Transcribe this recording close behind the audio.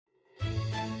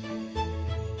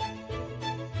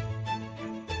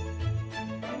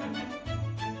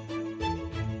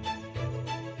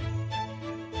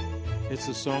It's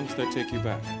the songs that take you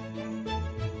back.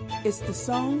 It's the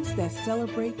songs that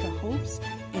celebrate the hopes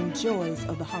and joys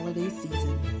of the holiday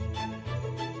season.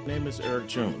 My name is Eric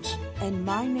Jones. And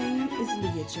my name is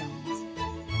Leah Jones.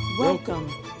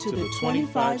 Welcome to the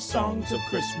 25 Songs of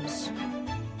Christmas.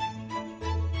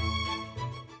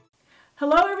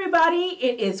 Hello, everybody.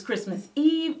 It is Christmas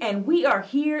Eve, and we are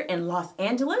here in Los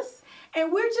Angeles,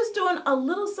 and we're just doing a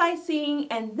little sightseeing,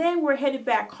 and then we're headed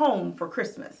back home for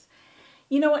Christmas.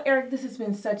 You know what, Eric? This has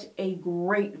been such a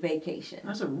great vacation.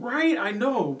 That's right. I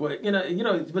know, but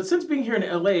but since being here in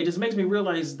LA, it just makes me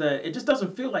realize that it just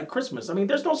doesn't feel like Christmas. I mean,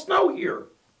 there's no snow here.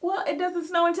 Well, it doesn't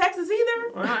snow in Texas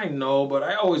either. I know, but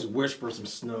I always wish for some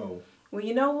snow. Well,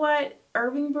 you know what?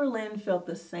 Irving Berlin felt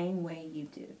the same way you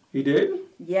do. He did?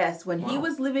 Yes. When he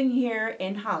was living here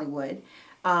in Hollywood,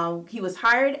 he was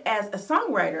hired as a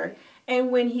songwriter.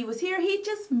 And when he was here, he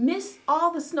just missed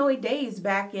all the snowy days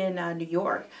back in New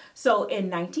York. So in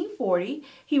 1940,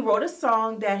 he wrote a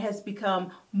song that has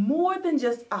become more than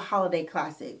just a holiday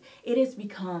classic. It has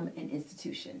become an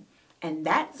institution. And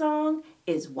that song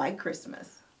is White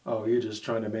Christmas. Oh, you're just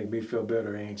trying to make me feel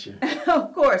better, ain't you?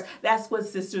 Of course. That's what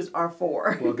sisters are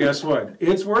for. Well, guess what?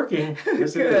 It's working.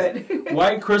 Yes, Good. It is.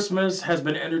 White Christmas has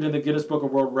been entered in the Guinness Book of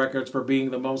World Records for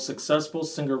being the most successful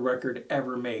single record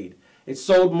ever made. It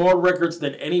sold more records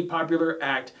than any popular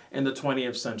act in the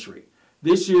 20th century.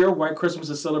 This year, White Christmas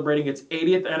is celebrating its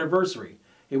 80th anniversary.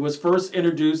 It was first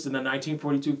introduced in the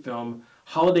 1942 film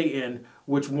Holiday Inn,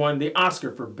 which won the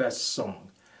Oscar for Best Song.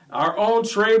 Our own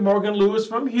Trey Morgan Lewis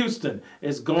from Houston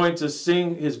is going to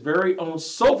sing his very own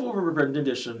soulful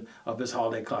rendition of this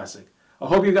holiday classic. I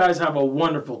hope you guys have a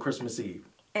wonderful Christmas Eve.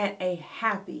 And a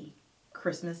happy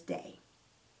Christmas Day.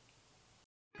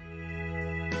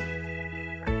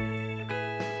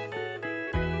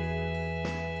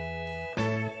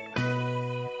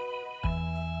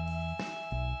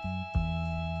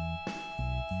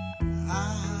 I'm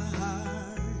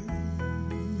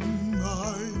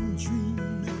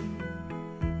dreaming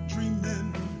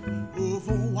of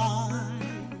a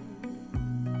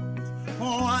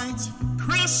white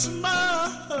Christmas,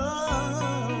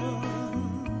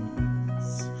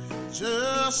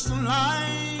 just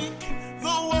like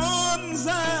the ones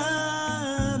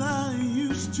that I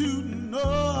used to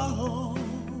know.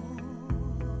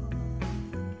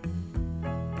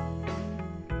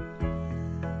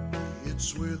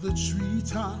 It's where the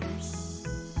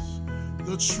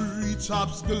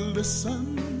treetops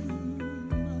glisten,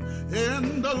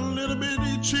 and the little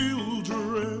bitty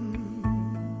children,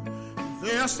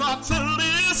 they start to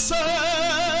listen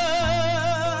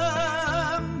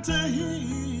to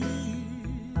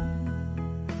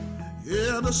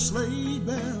hear the sleigh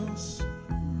bells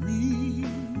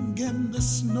ring in the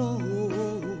snow.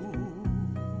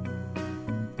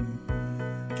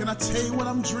 Can I tell you what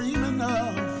I'm dreaming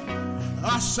of?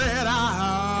 I said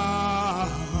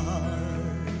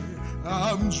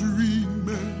I'm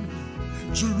dreaming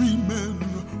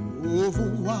of a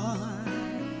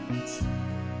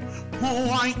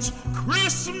white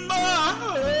Christmas,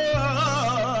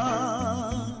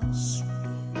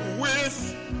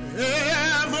 with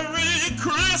every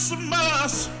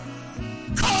Christmas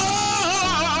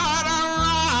card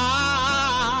arrived.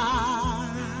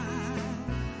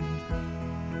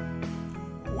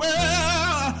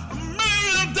 Well, may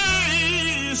your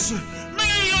days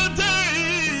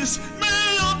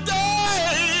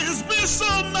be so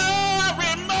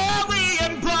merry, merry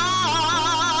and bright.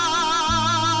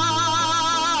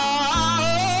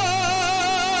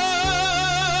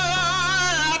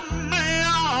 May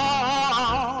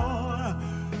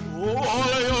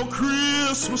all your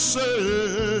Christmases,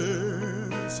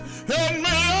 and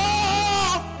may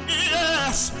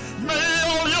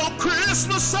all your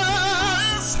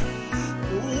Christmases,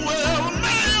 well,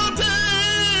 may your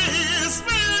days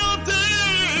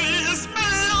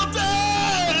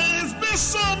be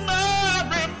so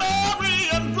merry, merry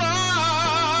and bright.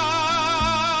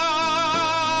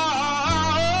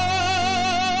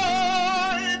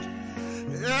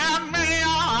 And may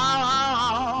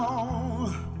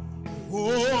all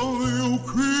your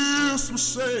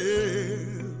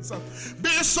Christmases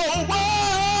be so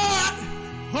white.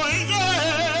 Oh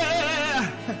yeah.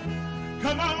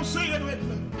 Come on, sing it with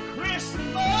me.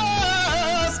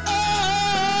 Christmas,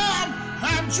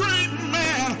 I'm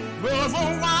dreaming of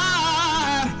a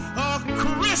white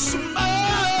Christmas.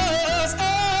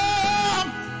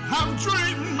 I'm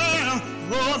dreaming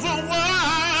of a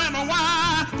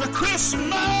white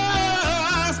Christmas.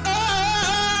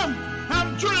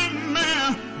 I'm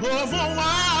dreaming of a white